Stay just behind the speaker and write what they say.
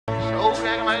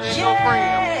like this your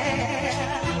friend.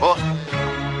 Oh.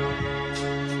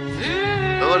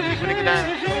 Lord, keep nigga down.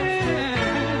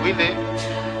 We lit.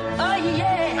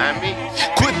 I mean.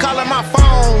 Quit calling my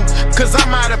phone, cause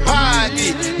I'm out of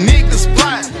pocket. Niggas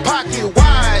plot, pocket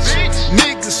watch.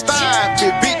 Niggas stop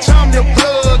it. Bitch, I'm the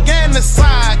plug and the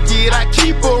socket. I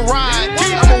keep a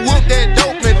rocket. I'ma whoop that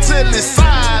dope until it's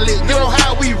solid. You know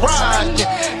how we rockin'.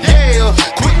 Yeah,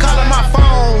 quit calling my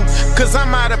phone, cause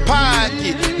I'm out of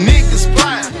pocket. Niggas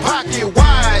plot, pocket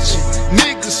watch.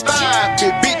 Niggas stop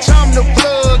it. Bitch, I'm the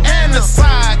plug and the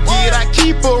socket. I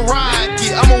keep a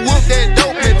rocket. I'ma whoop that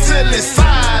dope until it's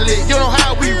solid. You know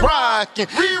how we rockin'.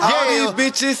 All these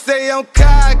bitches say I'm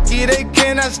cocky, they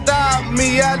cannot stop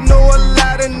me. I know a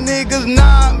lot of niggas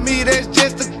not me, that's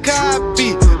just a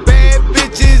copy. Bad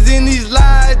bitches in these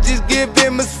lodges,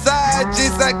 giving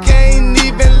massages. I can't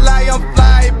even lie, I'm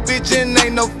fly, bitch, and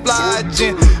ain't no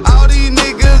flogging. All these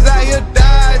niggas out here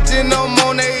dodging, I'm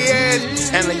on their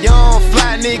ass. And a young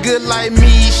fly nigga like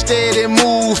me, steady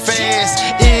move fast.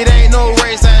 It ain't no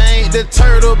race, I ain't the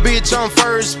turtle, bitch, I'm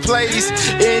first place.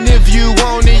 And if you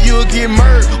want it, you'll get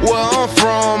murked. Where I'm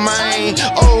from, I ain't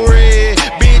red.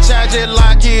 Bitch, I just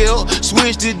lock it up.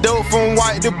 Switch the dope from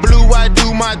white to blue, I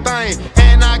do my thing.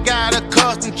 And I got a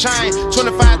custom chain,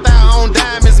 25,000 on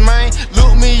diamonds, man.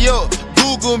 Look me up,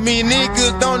 Google me,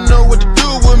 niggas don't know what to do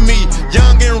with me.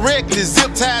 Young and reckless,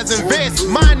 zip ties and vests.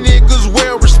 My niggas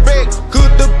well respect.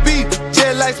 Cook the beef,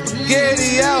 just like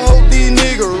spaghetti. I hope these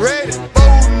niggas ready.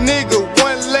 Old nigga,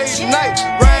 one late night,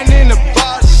 riding in the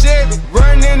bar Chevy,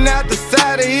 running out the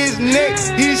side of his neck.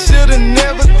 He shoulda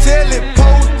never tell it.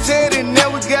 Poe Teddy,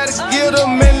 never gotta get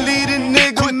him and lead a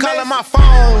nigga. Quit calling my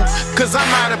phone, cause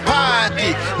I'm out of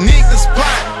pocket. Niggas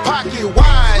plot, pocket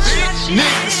watch.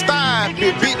 Niggas stop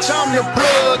it. Bitch, I'm the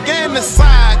plug and the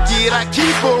socket. I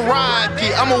keep a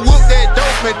rocket. I'ma whoop that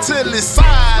dope until it's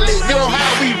solid. You know how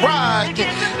we rockin'.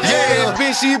 Yeah,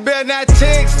 bitch, she better not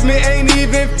text me. Ain't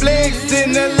even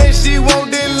flexing unless she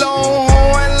want that long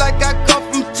horn like I come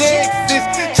from Texas.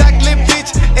 Chocolate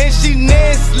bitch, and she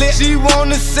Nestle. She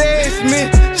wanna sex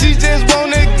me. She just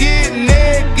wanna get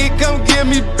naked. Come get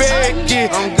me back.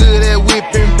 I'm good at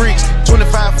whipping bricks.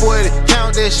 25, 40,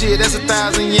 count that shit. That's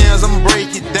 1,000 yams. I'ma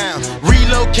break it down.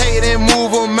 Relocate and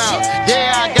move them out.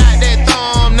 Yeah, I got that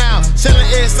thumb now. Selling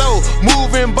SO,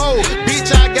 moving bold.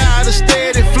 Bitch, I got a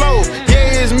steady flow.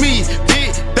 Yeah, it's me,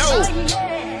 big dope.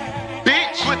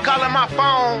 Bitch, quit calling my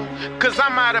phone, cause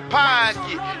I'm out of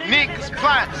pocket. Niggas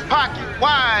plot, pocket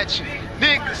watching.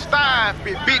 Niggas stop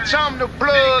it. Bitch, I'm the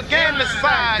plug and the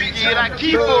socket. I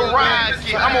keep a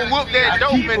rocket. I'ma whoop that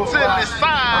dope until it's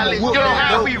solid. You know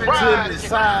how we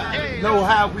rockin'. Know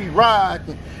how we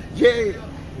rockin'. Yeah.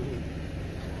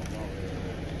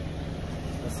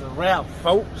 It's a wrap,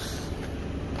 folks.